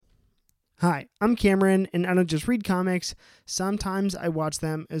Hi, I'm Cameron, and I don't just read comics, sometimes I watch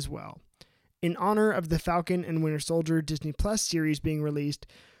them as well. In honor of the Falcon and Winter Soldier Disney Plus series being released,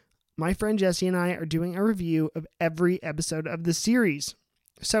 my friend Jesse and I are doing a review of every episode of the series.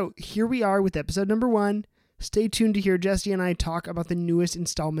 So here we are with episode number 1. Stay tuned to hear Jesse and I talk about the newest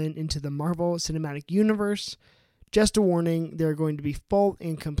installment into the Marvel Cinematic Universe. Just a warning, there are going to be full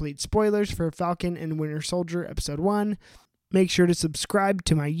and complete spoilers for Falcon and Winter Soldier episode 1. Make sure to subscribe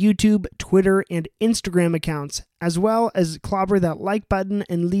to my YouTube, Twitter, and Instagram accounts, as well as clobber that like button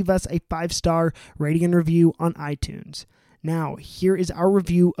and leave us a 5-star rating and review on iTunes. Now, here is our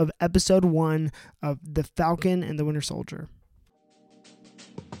review of episode 1 of The Falcon and the Winter Soldier.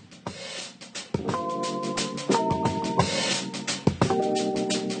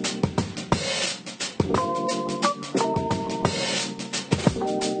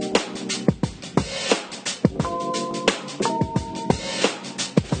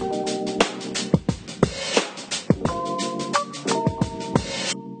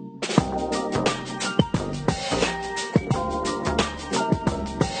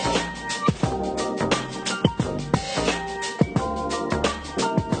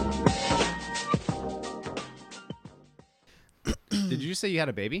 Did you say you had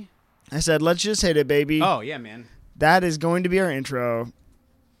a baby? I said, let's just hit it, baby. Oh, yeah, man. That is going to be our intro.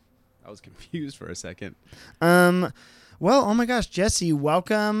 I was confused for a second. Well, oh my gosh, Jesse,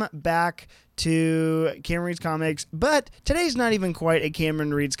 welcome back to Cameron Reads Comics. But today's not even quite a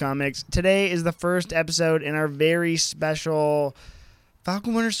Cameron Reads Comics. Today is the first episode in our very special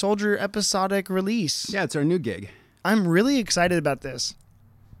Falcon Winter Soldier episodic release. Yeah, it's our new gig. I'm really excited about this.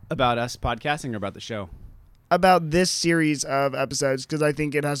 About us podcasting or about the show? About this series of episodes, because I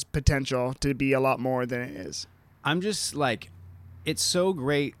think it has potential to be a lot more than it is. I'm just like, it's so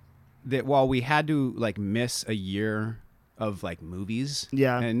great that while we had to like miss a year of like movies,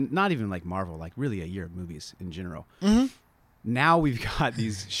 Yeah. and not even like Marvel, like really a year of movies in general. Mm-hmm. Now we've got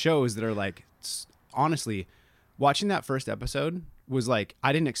these shows that are like, honestly, watching that first episode was like,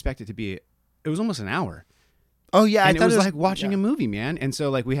 I didn't expect it to be, it was almost an hour. Oh, yeah. And I thought it was like watching yeah. a movie, man. And so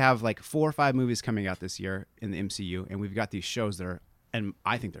like we have like 4 or 5 movies coming out this year in the MCU, and we've got these shows that are, and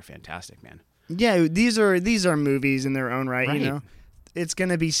I think they're fantastic, man. Yeah, these are movies in their own right, you know. It's going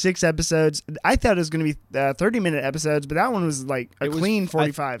to be 6 episodes. I thought it was going to be 30-minute episodes, but that one was like clean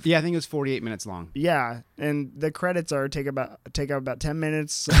 45. Yeah, I think it was 48 minutes long. Yeah, and the credits are take up about 10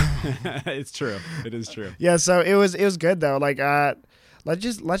 minutes. It's true. It is true. Yeah, so it was good though. Like let's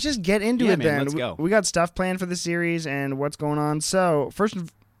just get into it, man, then. let's go. We got stuff planned for the series and what's going on. So, first,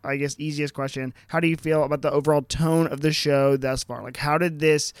 I guess easiest question, how do you feel about the overall tone of the show thus far? Like, how did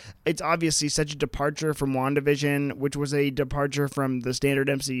this, it's obviously such a departure from WandaVision, which was a departure from the standard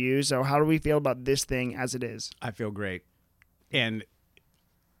MCU. So how do we feel about this thing as it is? I feel great. And,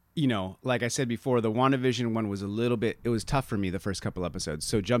 you know, like I said before, the WandaVision one was it was tough for me the first couple episodes.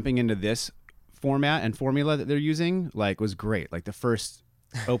 So jumping into this format and formula that they're using, like, was great. Like, the first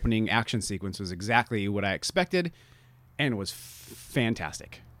opening action sequence was exactly what I expected and was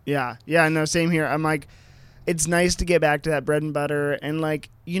fantastic. Yeah, no, same here. I'm like, it's nice to get back to that bread and butter. And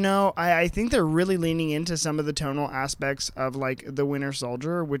like, you know, I think they're really leaning into some of the tonal aspects of like the Winter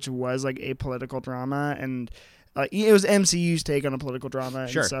Soldier, which was like a political drama. And it was MCU's take on a political drama.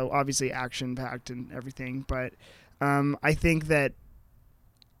 Sure. And so obviously action packed and everything. But I think that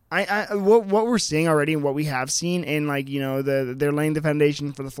what we're seeing already and what we have seen in like, you know, they're laying the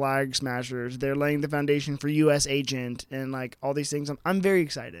foundation for the Flag Smashers, they're laying the foundation for US Agent and like all these things. I'm very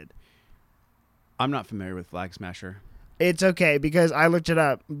excited. I'm not familiar with Flag Smasher. It's okay because I looked it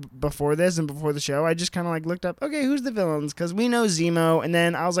up before this and before the show. I just kind of like looked up, okay, who's the villains? Because we know Zemo, and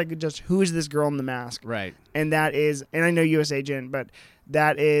then I was like, just who is this girl in the mask? Right. And that is, and I know US Agent, but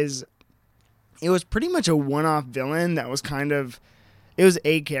that is, it was pretty much a one-off villain that was kind of. It was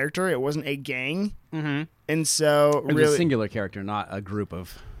a character. It wasn't a gang. Mm-hmm. And so It was really a singular character, not a group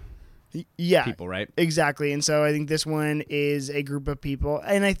of people, right? Exactly. And so I think this one is a group of people.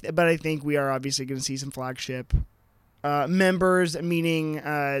 And but I think we are obviously going to see some flagship members, meaning,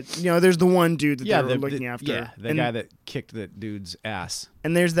 you know, there's the one dude that they're looking after. Yeah, the guy that kicked that dude's ass.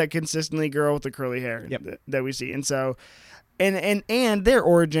 And there's that consistently girl with the curly hair Yep. that we see. And so... And their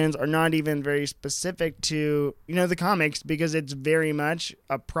origins are not even very specific to, you know, the comics because it's very much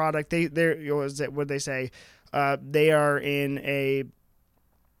a product. What they say? They are in a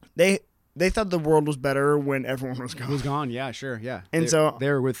they thought the world was better when everyone was gone. It was gone, yeah, sure, yeah. And they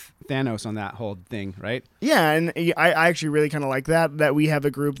were with Thanos on that whole thing, right? Yeah, and I actually really kind of like that we have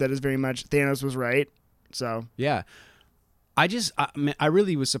a group that is very much Thanos was right. So yeah, I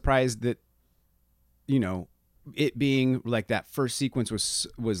really was surprised that, you know, it being like that first sequence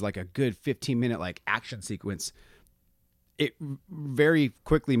was like a good 15-minute like action sequence. It very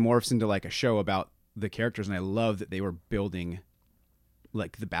quickly morphs into like a show about the characters, and I love that they were building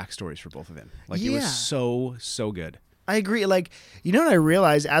like the backstories for both of them. Like it was so good. I agree. Like, you know what I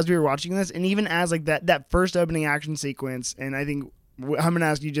realized as we were watching this, and even as like that first opening action sequence, and I think I'm gonna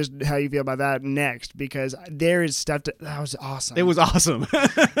ask you just how you feel about that next, because there is stuff that was awesome. It was awesome.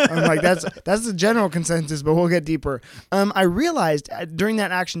 I'm like, that's the general consensus, but we'll get deeper. I realized during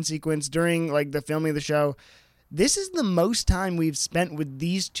that action sequence, during like the filming of the show, this is the most time we've spent with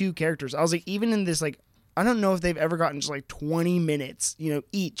these two characters. I was like, even in this, like, I don't know if they've ever gotten just like 20 minutes,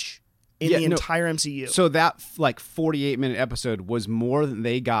 each in the entire MCU. So that like 48-minute episode was more than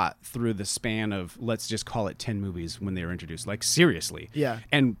they got through the span of, let's just call it 10 movies when they were introduced. Like seriously. Yeah.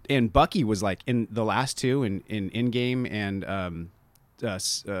 And Bucky was like in the last two in Endgame and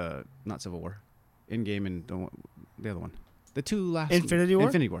not Civil War, Endgame and the other one, the two last Infinity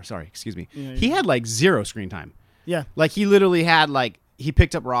War. Sorry, excuse me. Yeah, he had like 0 screen time. Yeah. Like he literally had like. He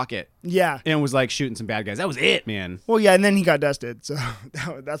picked up Rocket. Yeah. And was like shooting some bad guys. That was it, man. Well, yeah, and then he got dusted, so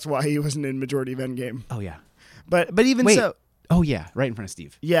that's why he wasn't in majority of Endgame. Oh yeah. But even so. Oh yeah, right in front of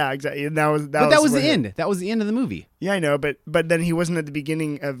Steve. Yeah, exactly. And that was the end. That was the end of the movie. Yeah, I know, but then he wasn't at the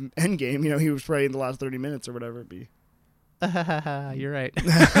beginning of Endgame. He was probably in the last 30 minutes or whatever it be. You're right.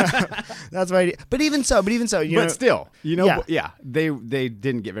 That's why. But even so, still, yeah. They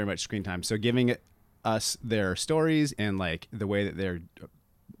didn't get very much screen time. So giving us their stories and like the way that they're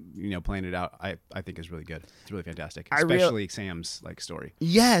playing it out, I think is really good. It's really fantastic, especially Sam's like story.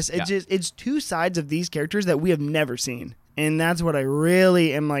 Yes, it's two sides of these characters that we have never seen, and that's what I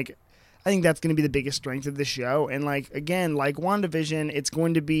really am like. I think that's going to be the biggest strength of the show. And like again, like WandaVision, it's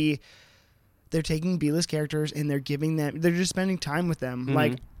going to be they're taking B-list characters and they're just spending time with them.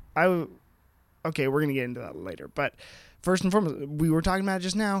 Mm-hmm. Okay, we're gonna get into that later, but. First and foremost, we were talking about it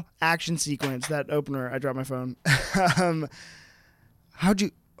just now. Action sequence, that opener. I dropped my phone. How'd you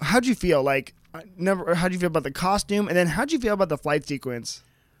feel? Like, how'd you feel about the costume, and then how'd you feel about the flight sequence?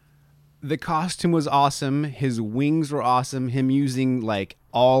 The costume was awesome. His wings were awesome. Him using like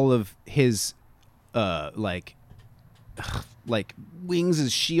all of his, like wings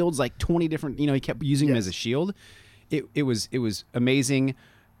as shields, like 20 different. He kept using them as a shield. It was amazing.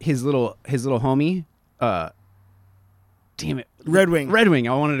 His little homie. Damn it. Red Wing.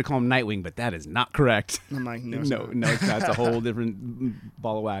 I wanted to call him Nightwing, but that is not correct. I'm like, no, it's not. It's a whole different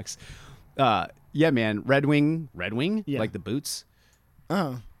ball of wax. Yeah, man. Red Wing, yeah. like the boots.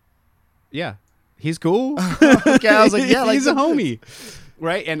 Oh. Yeah. He's cool. Okay, I was like, yeah, like he's a homie.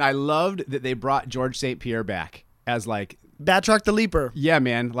 Right? And I loved that they brought George St. Pierre back as like Batroc the Leaper. Yeah,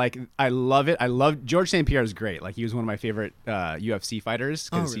 man. Like, I love it. George St. Pierre is great. Like, he was one of my favorite UFC fighters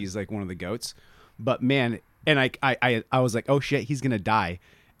because he's like one of the GOATs. But man, and I was like, oh shit, he's gonna die,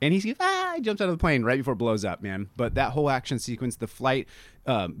 and he jumps out of the plane right before it blows up, man. But that whole action sequence, the flight,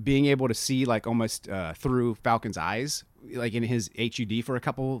 being able to see like almost through Falcon's eyes, like in his HUD for a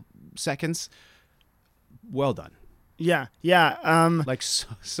couple seconds, well done. Yeah. Like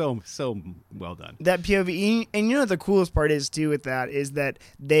so well done. That POV, and the coolest part is too with that is that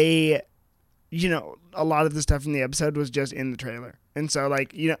they, a lot of the stuff in the episode was just in the trailer. And so,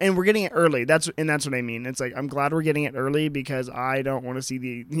 like, and we're getting it early. That's what I mean. It's like, I'm glad we're getting it early because I don't want to see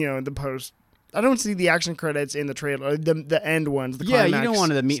the post. I don't see the action credits in the trailer, the end ones. The you don't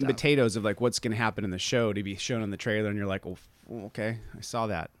want the meat and potatoes of like what's going to happen in the show to be shown in the trailer, and you're like, well, okay, I saw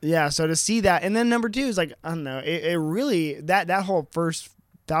that. Yeah, so to see that, and then number 2 is like, I don't know, it really that whole first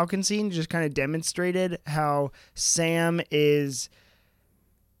Falcon scene just kind of demonstrated how Sam is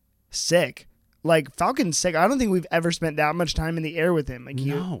sick. Like, Falcon's sick. I don't think we've ever spent that much time in the air with him. Like,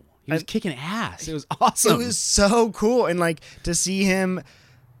 he was kicking ass. It was awesome. It was so cool. And, like, to see him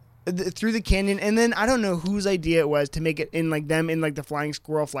through the canyon. And then I don't know whose idea it was to make it in, like, them in, like, the flying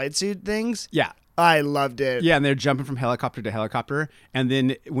squirrel flight suit things. Yeah. I loved it. Yeah, and they're jumping from helicopter to helicopter. And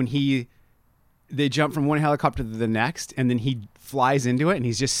then when they jump from one helicopter to the next, and then he flies into it, and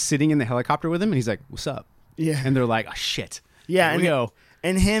he's just sitting in the helicopter with him, and he's like, what's up? Yeah. And they're like, oh, shit. Yeah. Here we go.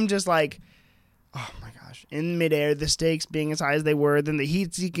 And him just, like... Oh my gosh! In midair, the stakes being as high as they were, then the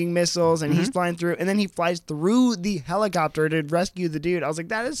heat-seeking missiles, and he's flying through, and then he flies through the helicopter to rescue the dude. I was like,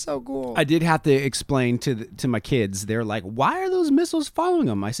 that is so cool. I did have to explain to my kids. They're like, why are those missiles following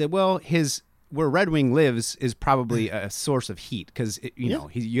him? I said, well, where Red Wing lives is probably a source of heat because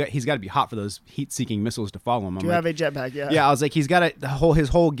he's got to be hot for those heat-seeking missiles to follow him. Do you have a jetpack? Yeah. Yeah, I was like, he's got his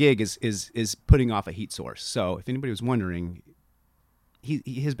whole gig is putting off a heat source. So if anybody was wondering,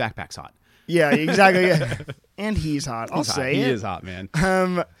 his backpack's hot. Yeah, exactly. Yeah. And he's hot. I'll say it. He is hot, man.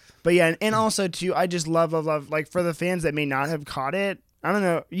 But yeah, and also too, I just love like for the fans that may not have caught it. I don't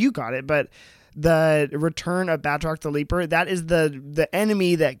know, you caught it, but the return of Batroc the Leaper, that is the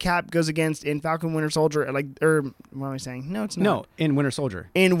enemy that Cap goes against in Falcon Winter Soldier. Or what am I saying? No, it's not. No, in Winter Soldier.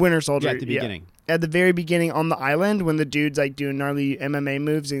 In Winter Soldier, Yeah, at the beginning. At the very beginning on the island, when the dude's like doing gnarly MMA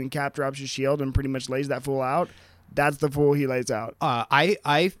moves and Cap drops his shield and pretty much lays that fool out. That's the fool he lays out.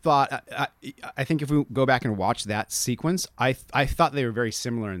 I thought I think if we go back and watch that sequence, I thought they were very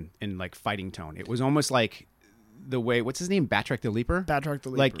similar in like fighting tone. It was almost like the way, what's his name, Batroc the Leaper. Batroc the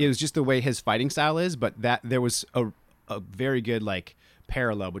Leaper. Like it was just the way his fighting style is, but that there was a very good like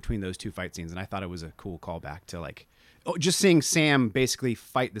parallel between those two fight scenes, and I thought it was a cool callback to like just seeing Sam basically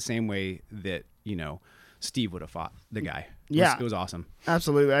fight the same way that Steve would have fought the guy. Yeah, it was awesome.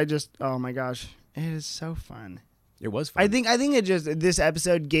 Absolutely. Oh my gosh, it is so fun. It was fun. I think it just, this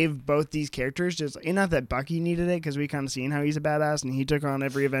episode gave both these characters just, not that Bucky needed it because we kind of seen how he's a badass and he took on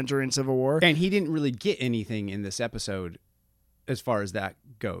every Avenger in Civil War. And he didn't really get anything in this episode as far as that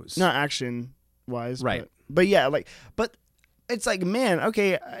goes. Not action wise. Right. But yeah, but it's like, man,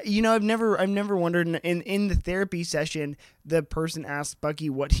 okay, I've never wondered in the therapy session, the person asks Bucky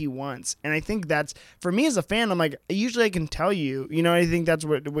what he wants. And I think that's, for me as a fan, I'm like, usually I can tell you, I think that's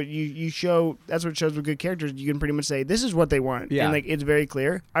what you show, that's what shows with good characters. You can pretty much say, this is what they want. Yeah. And like, it's very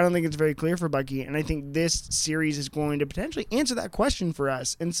clear. I don't think it's very clear for Bucky. And I think this series is going to potentially answer that question for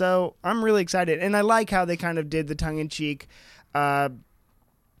us. And so I'm really excited. And I like how they kind of did the tongue in cheek,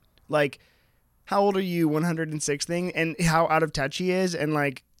 like, how old are you 106 thing, and how out of touch he is. And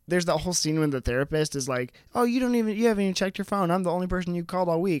like, there's that whole scene when the therapist is like, oh, you haven't even checked your phone. I'm the only person you called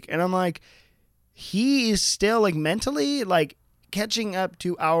all week. And I'm like, he is still like mentally like catching up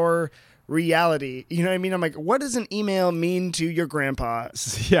to our reality. You know what I mean? I'm like, what does an email mean to your grandpa?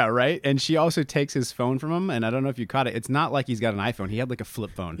 Yeah, right. And she also takes his phone from him, and I don't know if you caught it. It's not like he's got an iPhone. He had like a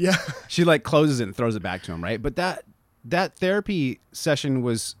flip phone. Yeah. She like closes it and throws it back to him, right? But that therapy session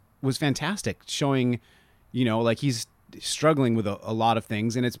was fantastic, showing, like he's struggling with a lot of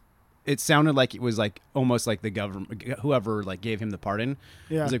things, and it sounded like it was like almost like the government, whoever like gave him the pardon,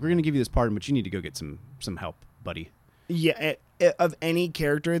 was like, we're gonna give you this pardon, but you need to go get some help, buddy. Yeah, of any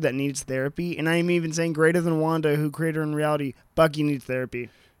character that needs therapy, and I'm even saying greater than Wanda, who created her in reality, Bucky needs therapy.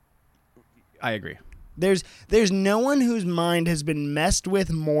 I agree. There's no one whose mind has been messed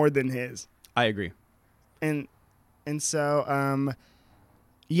with more than his. I agree. And so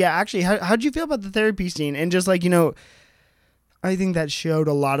yeah, actually, how'd you feel about the therapy scene? And just like, I think that showed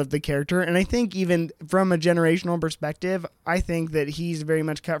a lot of the character. And I think even from a generational perspective, I think that he's very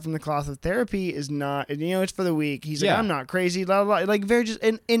much cut from the cloth of therapy is not, it's for the weak. He's like, I'm not crazy. Blah, blah, blah. Like very just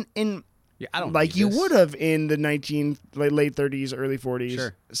in yeah, I don't like you would have in the late 30s, early 40s.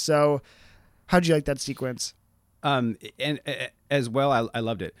 Sure. So how'd you like that sequence? And as well, I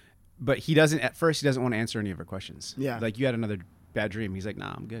loved it. But he doesn't want to answer any of her questions. Yeah. Like, you had another bad dream. He's like,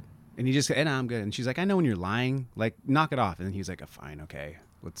 nah, I'm good. And he just said, nah, I'm good. And she's like, I know when you're lying. Like, knock it off. And then he's like, fine, okay.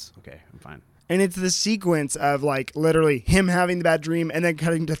 I'm fine. And it's the sequence of like literally him having the bad dream and then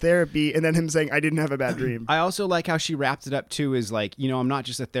cutting to therapy and then him saying, I didn't have a bad dream. I also like how she wrapped it up too, is like, I'm not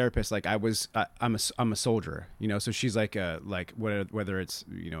just a therapist. Like I'm a soldier, so she's like whether it's,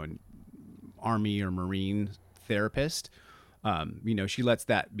 an Army or Marine therapist, she lets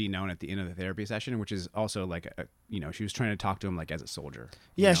that be known at the end of the therapy session, which is also like, she was trying to talk to him like as a soldier.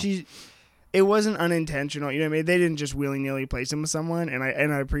 Yeah. It wasn't unintentional. You know what I mean? They didn't just willy-nilly place him with someone. And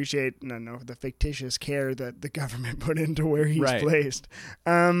I appreciate the fictitious care that the government put into where he's placed.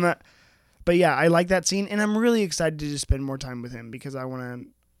 But yeah, I like that scene, and I'm really excited to just spend more time with him because I want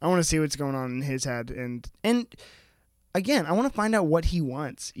to see what's going on in his head. And again, I want to find out what he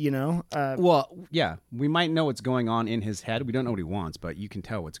wants, Well, yeah, we might know what's going on in his head. We don't know what he wants, but you can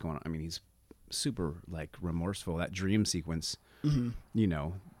tell what's going on. I mean, he's super like remorseful. That dream sequence,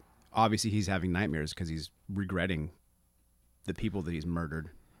 obviously he's having nightmares because he's regretting the people that he's murdered.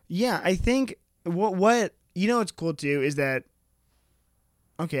 Yeah, I think what what's cool too is that,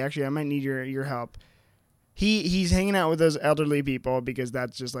 okay, actually I might need your help. He's hanging out with those elderly people because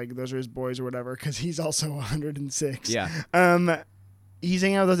that's just like, those are his boys or whatever, because he's also 106. Yeah. He's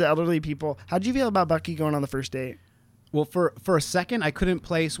hanging out with those elderly people. How'd you feel about Bucky going on the first date? Well, for a second, I couldn't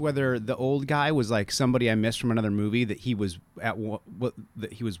place whether the old guy was like somebody I missed from another movie that he was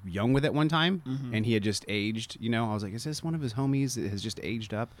that he was young with at one time, and he had just aged. I was like, is this one of his homies that has just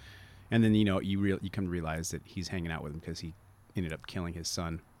aged up? And then you come to realize that he's hanging out with him because he ended up killing his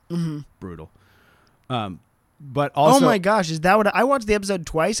son. Brutal. But also, oh my gosh, is that what I watched the episode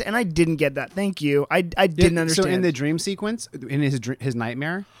twice and I didn't get that? Thank you. I didn't understand. So in the dream sequence, in his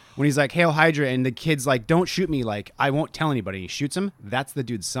nightmare, when he's like, "Hail Hydra," and the kid's like, "Don't shoot me," like, "I won't tell anybody." He shoots him. That's the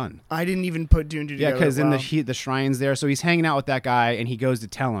dude's son. I didn't even put two and two together. Yeah, because in the shrine's there, so he's hanging out with that guy, and he goes to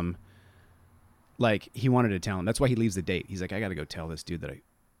tell him, like, he wanted to tell him. That's why he leaves the date. He's like, "I got to go tell this dude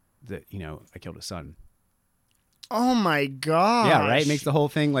that I killed his son." Oh my god. Yeah, right. It makes the whole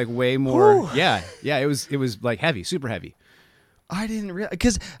thing like way more. Whew. Yeah. It was like heavy, super heavy. I didn't realize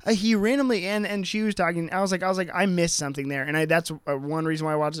because he randomly and she was talking. I was like, I missed something there, and that's one reason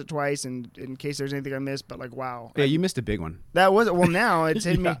why I watched it twice, and in case there's anything I missed. But like, wow, Yeah, you missed a big one. that was well. Now it's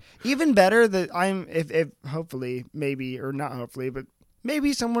hit Yeah. me even better that I'm if hopefully maybe or not hopefully, but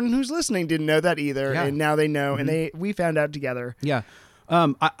maybe someone who's listening didn't know that either, Yeah. and now they know, Mm-hmm. and we found out together. Yeah.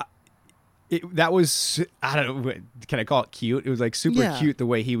 That was, I don't know, can I call it cute? It was like super Yeah. cute the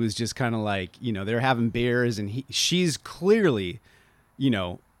way he was just kind of like, they're having beers and she's clearly,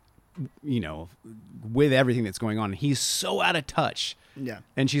 with everything that's going on. He's so out of touch. Yeah.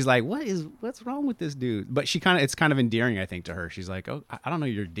 And she's like, what's wrong with this dude? But it's kind of endearing, I think, to her. She's like, oh, I don't know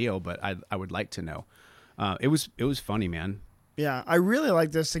your deal, but I would like to know. It was funny, man. Yeah, I really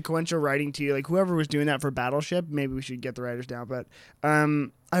like the sequential writing too. Like whoever was doing that for Battleship, maybe we should get the writers down. But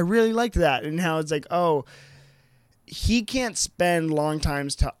I really liked that and how it's like, oh, he can't spend a long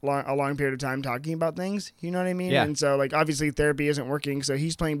period of time talking about things. You know what I mean? Yeah. And so like obviously therapy isn't working, so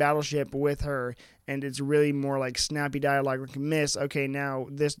he's playing Battleship with her, and it's really more like snappy dialogue. Like, miss, okay, now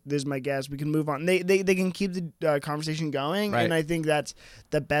this is my guess. We can move on. They can keep the conversation going, Right. and I think that's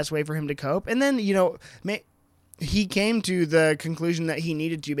the best way for him to cope. And then he came to the conclusion that he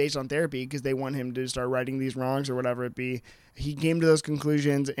needed to based on therapy because they want him to start righting these wrongs or whatever it be. He came to those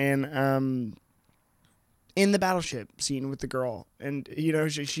conclusions and in the Battleship scene with the girl, and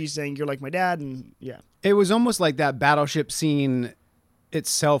she's saying you're like my dad, and yeah, It was almost like that Battleship scene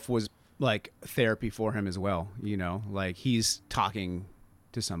itself was like therapy for him as well. Like he's talking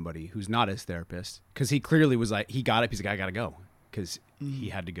to somebody who's not his therapist because he clearly was like, he got up. He's like, I got to go. Because he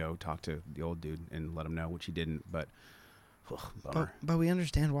had to go talk to the old dude and let him know, which he didn't. But but we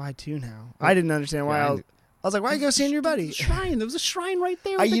understand why too now. I didn't understand why. Yeah, I was like, why you go seeing your buddy? Shrine. There was a shrine right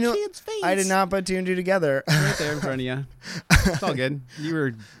there with the kid's face. I did not put two and two together. Right there in front of you. It's all good.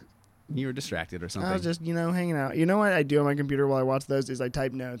 You were distracted or something. I was just, hanging out. You know what I do on my computer while I watch those is I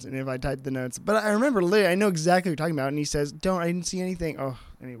type notes, and if I type the notes, but I remember literally, I know exactly what you're talking about, and he says, I didn't see anything. Oh,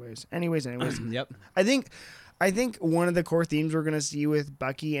 anyways. Yep. I think one of the core themes we're going to see with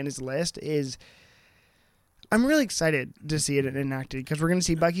Bucky and his list is I'm really excited to see it enacted because we're going to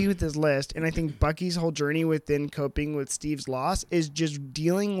see Bucky with his list, and I think Bucky's whole journey within coping with Steve's loss is just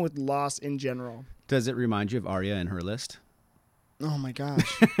dealing with loss in general. Does it remind you of Arya and her list? Oh my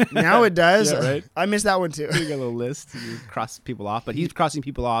gosh. Now it does. Yeah, right? I missed that one too. You got a little list. You cross people off, but he's crossing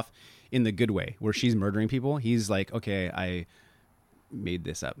people off in the good way where she's murdering people. He's like, okay, I made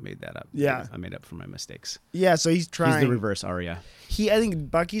that up. Yeah. I made up for my mistakes. Yeah, so he's trying. He's the reverse Arya. I think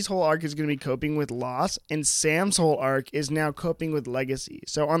Bucky's whole arc is going to be coping with loss, and Sam's whole arc is now coping with legacy.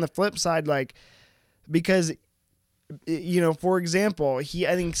 So on the flip side, like, because, for example, I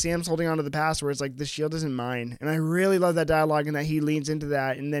think Sam's holding on to the past where it's like, the shield isn't mine. And I really love that dialogue and that he leans into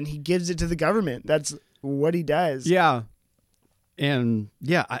that, and then he gives it to the government. That's what he does. Yeah. And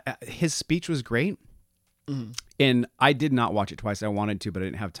yeah, his speech was great. Mm-hmm. And I did not watch it twice. I wanted to, but I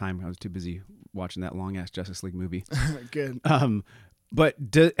didn't have time. I was too busy watching that long ass Justice League movie. Good. But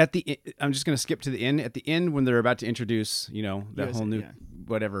I'm just going to skip to the end. At the end, when they're about to introduce, that whole new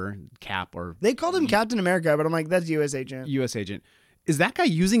whatever Cap or They called him Captain America, but I'm like, that's U.S. agent. U.S. agent. Is that guy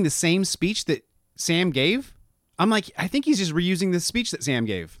using the same speech that Sam gave? I'm like, I think he's just reusing the speech that Sam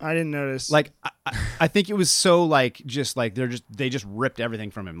gave. I didn't notice. Like, I think it was so like just like they just ripped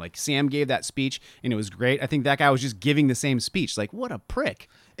everything from him. Like Sam gave that speech and it was great. I think that guy was just giving the same speech. Like, what a prick.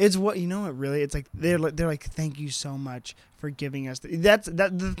 It's what really. It's like they're like, thank you so much for giving us. That's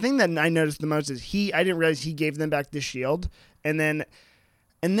the thing that I noticed the most is I didn't realize he gave them back the shield, and then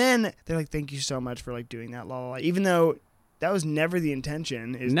they're like, thank you so much for like doing that, la la la. Even though that was never the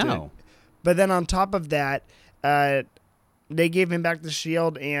intention. But then on top of that, they gave him back the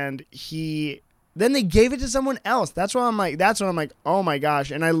shield, and then they gave it to someone else. That's when I'm like, oh my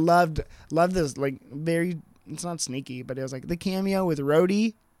gosh. And I loved this, like, very, it's not sneaky, but it was like the cameo with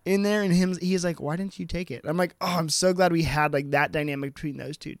Rhodey in there, and he's like, why didn't you take it? I'm like, oh, I'm so glad we had like that dynamic between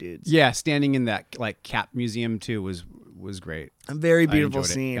those two dudes. Yeah, standing in that like Cap museum too was great. A very beautiful it,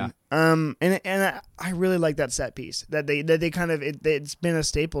 scene. yeah. And I really like that set piece that they kind of it's been a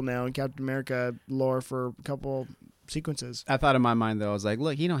staple now in Captain America lore for a couple sequences. I thought in my mind though, I was like,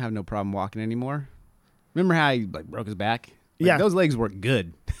 look, he don't have no problem walking anymore. Remember how he like broke his back? Like, Yeah. those legs work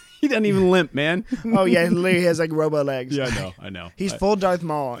good. He doesn't even limp, man. Oh yeah, he has like robo legs. I know. He's full Darth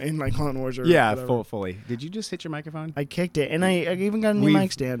Maul in like Clone Wars or Yeah, whatever. fully. Did you just hit your microphone? I kicked it, and I even got a new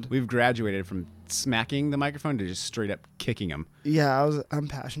mic stand. We've graduated from smacking the microphone to just straight up kicking him. Yeah, I'm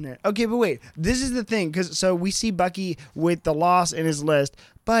passionate. Okay, but wait, this is the thing, because so we see Bucky with the loss in his list,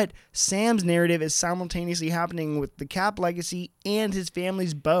 but Sam's narrative is simultaneously happening with the Cap legacy and his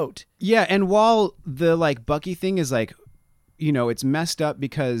family's boat. Yeah, and while the like Bucky thing is like, you know, it's messed up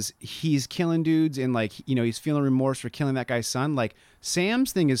because he's killing dudes and like, you know, he's feeling remorse for killing that guy's son. Like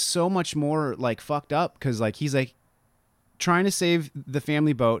Sam's thing is so much more like fucked up because like he's like trying to save the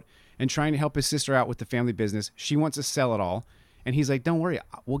family boat and trying to help his sister out with the family business. She wants to sell it all. And he's like, don't worry,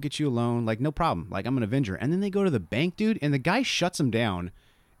 we'll get you a loan. Like, no problem. Like, I'm an Avenger. And then they go to the bank, dude, and the guy shuts him down.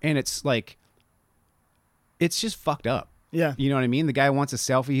 And it's like, it's just fucked up. Yeah. You know what I mean? The guy wants a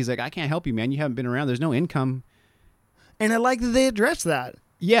selfie. He's like, I can't help you, man. You haven't been around. There's no income. And I like that they addressed that.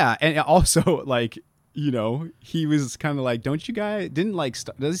 Yeah. And also, like, you know, he was kind of like, don't you guys, didn't like,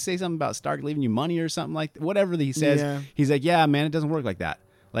 does he say something about Stark leaving you money or something like that? Whatever he says. Yeah. He's like, yeah, man, it doesn't work like that.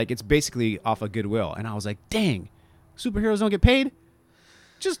 Like, it's basically off of goodwill. And I was like, dang, superheroes don't get paid?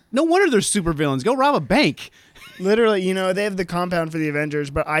 Just no wonder they're supervillains. Go rob a bank. Literally, you know, they have the compound for the Avengers,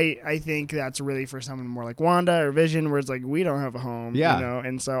 but I think that's really for someone more like Wanda or Vision, where it's like, we don't have a home. Yeah. You know,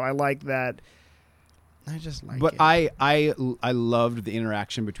 and so I like that. I just like But it. I loved the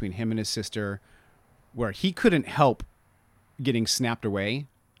interaction between him and his sister, where he couldn't help getting snapped away,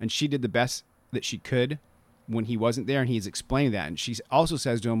 and she did the best that she could when he wasn't there, and he's explaining that. And she also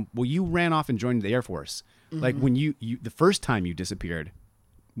says to him, well, you ran off and joined the Air Force. Mm-hmm. Like when you the first time you disappeared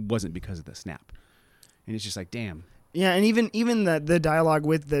wasn't because of the snap. And it's just like, damn. Yeah, and even the dialogue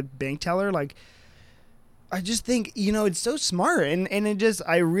with the bank teller, like, I just think, you know, it's so smart, and it just,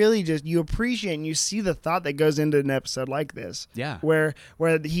 I really just, you appreciate and you see the thought that goes into an episode like this. Yeah. Where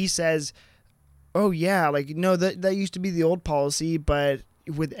he says, oh yeah, like, no, that used to be the old policy, but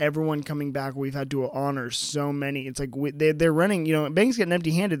with everyone coming back, we've had to honor so many. It's like they're running, you know, banks getting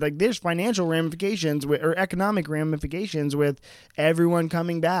empty-handed. Like, there's financial ramifications or economic ramifications with everyone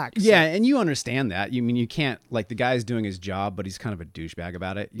coming back. So- Yeah, and you understand that. You mean you can't, like, the guy's doing his job, but he's kind of a douchebag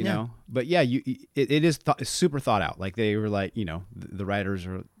about it, you know? But yeah, it is super thought out. Like, they were like, you know, the writers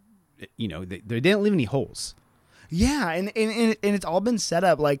are, you know, they didn't leave any holes. Yeah, and it's all been set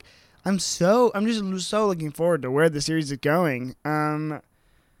up. Like, I'm just so looking forward to where the series is going.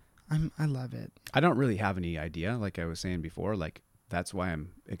 I love it. I don't really have any idea, like I was saying before. Like, that's why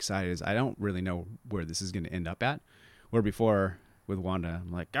I'm excited, is I don't really know where this is going to end up at. Where before with Wanda,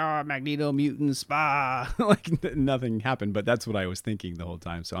 I'm like, oh, Magneto, mutant, spa. Like, nothing happened, but that's what I was thinking the whole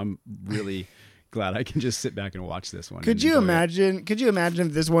time. So I'm really glad I can just sit back and watch this one. Could you imagine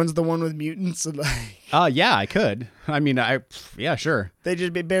if this one's the one with mutants? Like, Yeah, I could. I mean, yeah, sure. they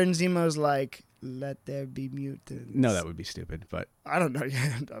just be Baron Zemo's like, let there be mutants. No, that would be stupid, but I don't know.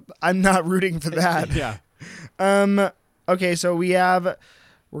 I'm not rooting for that. yeah. Okay, so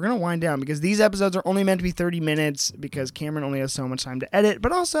we're gonna wind down because these episodes are only meant to be 30 minutes because Cameron only has so much time to edit.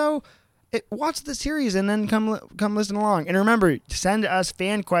 But also, watch the series and then come listen along. And remember, send us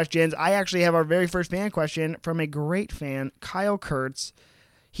fan questions. I actually have our very first fan question from a great fan, Kyle Kurtz.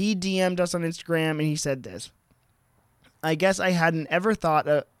 He DM'd us on Instagram and he said this: I guess I haven't ever thought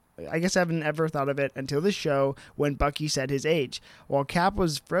of it until this show when Bucky said his age. While Cap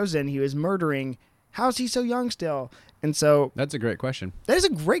was frozen, he was murdering. How's he so young still? And so That's a great question. that is a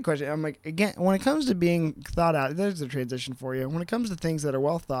great question. I'm like, again, when it comes to being thought out, there's a transition for you. When it comes to things that are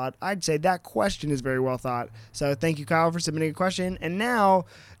well thought, I'd say that question is very well thought. So thank you, Kyle, for submitting a question. And now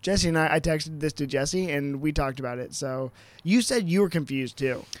Jesse and I texted this to Jesse and we talked about it. So you said you were confused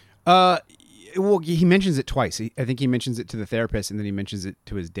too. Well, he mentions it twice. I think he mentions it to the therapist, and then he mentions it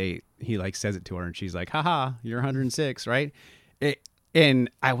to his date. He like says it to her, and she's like, "Haha, you're 106, right?" And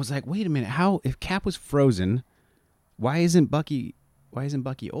I was like, "Wait a minute. How if Cap was frozen, why isn't Bucky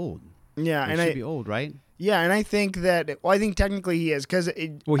old? Yeah, He and should be old, right?" Yeah, and I think I think technically he is because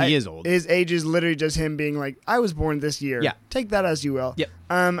he is old. His age is literally just him being like, I was born this year. Yeah. Take that as you will. Yep.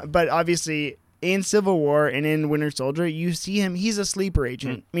 But obviously in Civil War and in Winter Soldier, you see him. He's a sleeper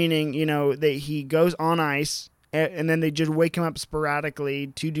agent, meaning he goes on ice and then they just wake him up sporadically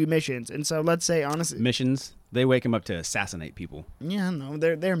to do missions. And so let's say honestly, Missions. They wake him up to assassinate people, yeah, no,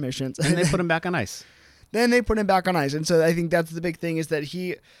 they're missions. and they put him back on ice. Then they put him back on ice, and so I think that's the big thing is that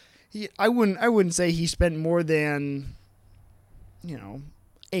he I wouldn't say he spent more than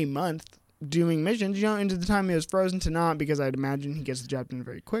a month doing missions, into the time he was frozen to not, because I'd imagine he gets the job done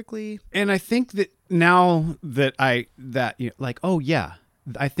very quickly. And I think that now that I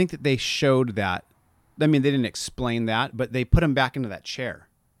think that they showed that I mean, they didn't explain that, but they put him back into that chair.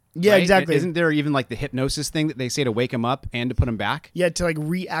 Yeah, right? exactly. Isn't there even like the hypnosis thing that they say to wake him up and to put him back? Yeah, to like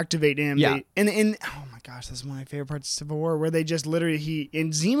reactivate him. Yeah. And oh my gosh, that's one of my favorite parts of Civil War, where they just literally in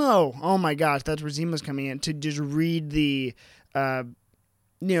Zemo. Oh my gosh, that's where Zemo's coming in to just read the,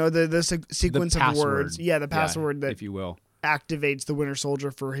 the sequence of words. Yeah, the password that if you will, activates the Winter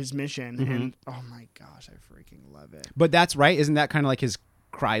Soldier for his mission. Mm-hmm. And oh my gosh, I freaking love it. But that's right. Isn't that kind of like his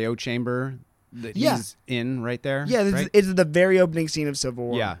cryo chamber that he's in right there? Yeah, right? it's the very opening scene of Civil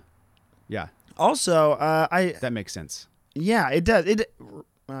War. Yeah. Yeah. Also, that makes sense. Yeah, it does.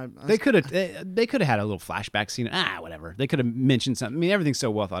 They could have had a little flashback scene. Whatever. They could have mentioned something. I mean, everything's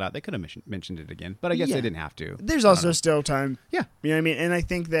so well thought out. They could have mentioned it again, but I guess they didn't have to. There's also still time. Yeah. You know what I mean? And I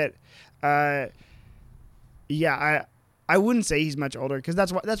think that, I wouldn't say he's much older because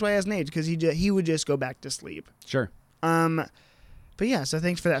that's why he has an age, because he would just go back to sleep. Sure. But yeah, so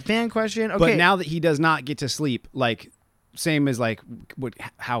thanks for that fan question. Okay. But now that he does not get to sleep, like same as like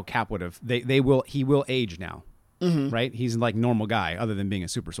how Cap would have, he will age now, right? He's like normal guy other than being a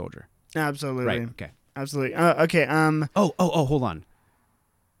super soldier. Absolutely. Right. Okay. Absolutely. Okay. Oh, hold on.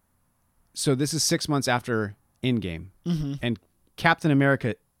 So this is 6 months after Endgame, and Captain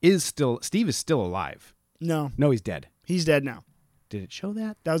America Steve is still alive. No, No, he's dead. he's dead now. Did it show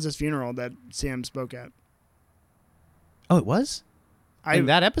that? That was his funeral that Sam spoke at. Oh, it was? In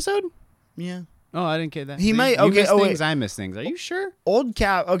that episode? Yeah. Oh, I didn't get that. He might. You Okay. miss Oh, things, wait. I miss things. Are you sure? Old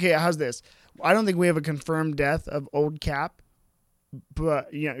Cap. Okay. How's this? I don't think we have a confirmed death of Old Cap,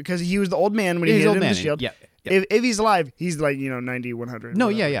 but because he was the old man when he He's hit old him with man. the shield. Yeah. If he's alive, he's like 90, 100. No,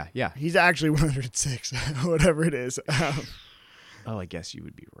 whatever. yeah. He's actually 106, whatever it is. Oh, I guess you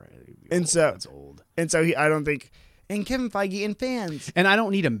would be right. And so- that's old. And so I don't think. And Kevin Feige and fans. And I don't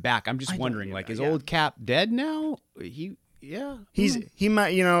need him back. I'm just I don't wondering, need like, that, is yeah. old Cap dead now? He He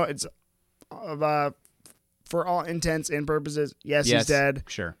might. It's for all intents and purposes. Yes, he's dead.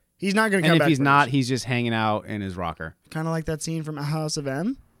 Sure. He's not going to come And back. if he's not, he's just hanging out in his rocker. Kind of like that scene from House of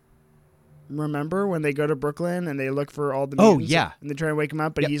M. Remember when they go to Brooklyn and they look for all the mutants? yeah. And they try to wake him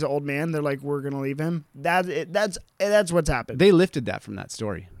up, but Yep. he's an old man. They're like, we're going to leave him. That's what's happened. They lifted that from that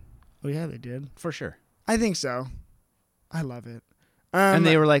story Oh, yeah, they did. for sure. I think so. I love it. And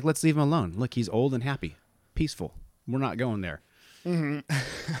they were like, let's leave him alone. Look, he's old and happy, peaceful. We're not going there.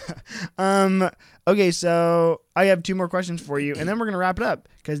 Okay, so I have 2 more questions for you, and then we're going to wrap it up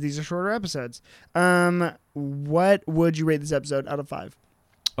because these are shorter episodes. What would you rate this episode out of 5?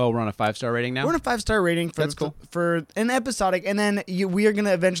 Oh, we're on a 5-star rating now? We're on a 5-star rating for That's cool. for an episodic, and then we are going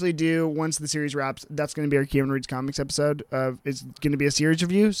to eventually do, once the series wraps, that's going to be our Keanu Reads Comics episode. It's going to be a series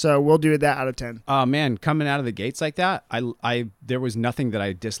review, so we'll do that out of 10. Oh, man, coming out of the gates like that, there was nothing that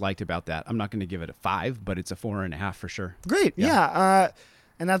I disliked about that. I'm not going to give it a 5, but it's a 4.5 for sure. Great, Yeah. yeah.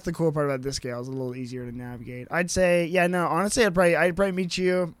 And that's the cool part about this scale. It's a little easier to navigate. I'd say, honestly, I'd probably meet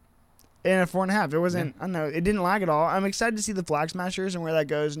you in a 4.5. It wasn't, I don't know, it didn't lag at all. I'm excited to see the Flag Smashers and where that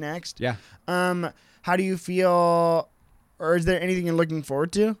goes next. Yeah. How do you feel, or is there anything you're looking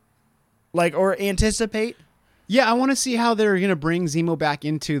forward to? Like, or anticipate? Yeah, I want to see how they're going to bring Zemo back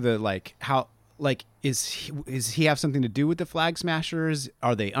into the, is he have something to do with the Flag Smashers?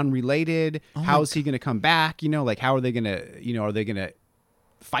 Are they unrelated? How is he going to come back? How are they going to, are they going to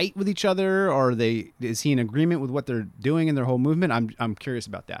fight with each other, or is he in agreement with what they're doing in their whole movement? I'm curious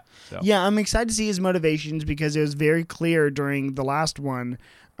about that. So. Yeah, I'm excited to see his motivations because it was very clear during the last one.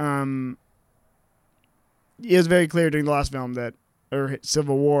 It was very clear during the last film or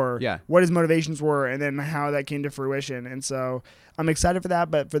Civil War, what his motivations were, and then how that came to fruition. And so I'm excited for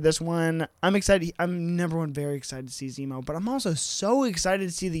that. But for this one, I'm excited. I'm number one, very excited to see Zemo, but I'm also so excited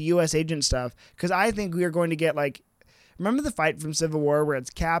to see the U.S. agent stuff because I think we are going to get remember the fight from Civil War where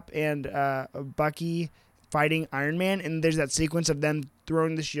it's Cap and Bucky fighting Iron Man, and there's that sequence of them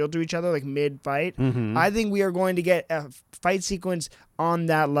throwing the shield to each other mid-fight? Mm-hmm. I think we are going to get a fight sequence on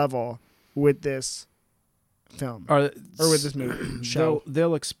that level with this film. Or with this movie. Show.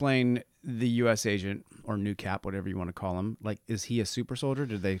 They'll explain the U.S. agent, or New Cap, whatever you want to call him. Is he a super soldier?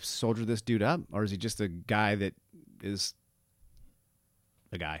 Did they soldier this dude up? Or is he just a guy that is...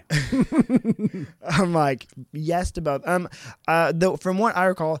 the guy? I'm like, yes to both. From what I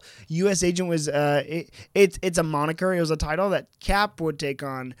recall, U.S. Agent was it's a moniker. It was a title that Cap would take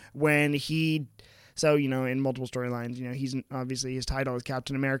on when he. So in multiple storylines, he's obviously his title is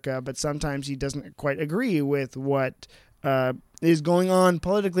Captain America, but sometimes he doesn't quite agree with what is going on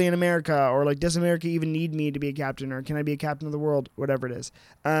politically in America, or does America even need me to be a captain, or can I be a captain of the world, whatever it is.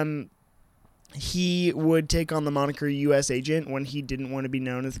 he would take on the moniker U.S. agent when he didn't want to be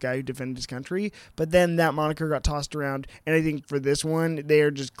known as the guy who defended his country. But then that moniker got tossed around, and I think for this one, they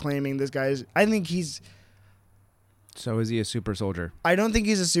are just claiming this guy's. I think he's. So is he a super soldier? I don't think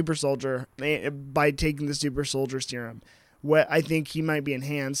he's a super soldier by taking the super soldier serum. What I think he might be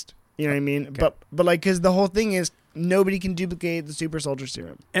enhanced. You know what I mean? Okay. But like, because the whole thing is nobody can duplicate the super soldier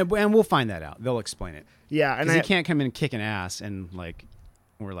serum. And we'll find that out. They'll explain it. Yeah, and Because he can't come in kicking ass and like.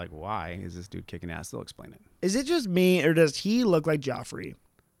 We're like, why is this dude kicking ass? They'll explain it. Is it just me, or does he look like Joffrey?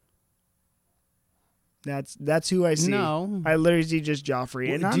 That's who I see. No. I literally see just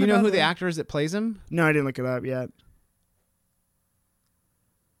Joffrey. And Do you know who the actor is that plays him? No, I didn't look it up yet.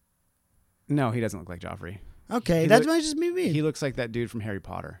 No, he doesn't look like Joffrey. Okay, He that look- might just be me. He looks like that dude from Harry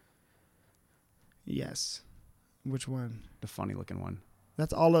Potter, Yes. Which one? the funny looking one.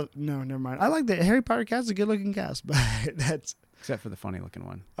 That's all of. No, never mind. I like the Harry Potter cast. Is a good looking cast, but that's Except for the funny looking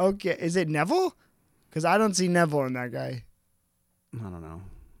one. okay. Is it Neville? Because I don't see Neville in that guy. I don't know.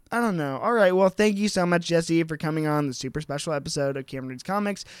 I don't know. All right. Well, thank you so much, Jesse, for coming on the super special episode of Cameron Reads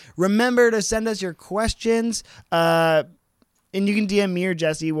Comics. Remember to send us your questions, and you can DM me or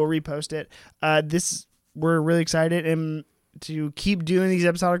Jesse. We'll repost it. We're really excited and to keep doing these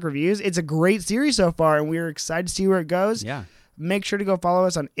episodic reviews. It's a great series so far, and we're excited to see where it goes. Yeah. Make sure to go follow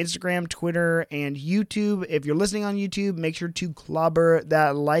us on Instagram, Twitter, and YouTube. If you're listening on YouTube, make sure to clobber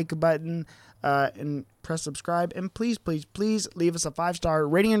that like button and press subscribe. And please, please, please leave us a 5-star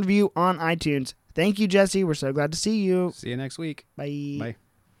rating and review on iTunes. Thank you, Jesse. We're so glad to see you. See you next week. Bye. Bye.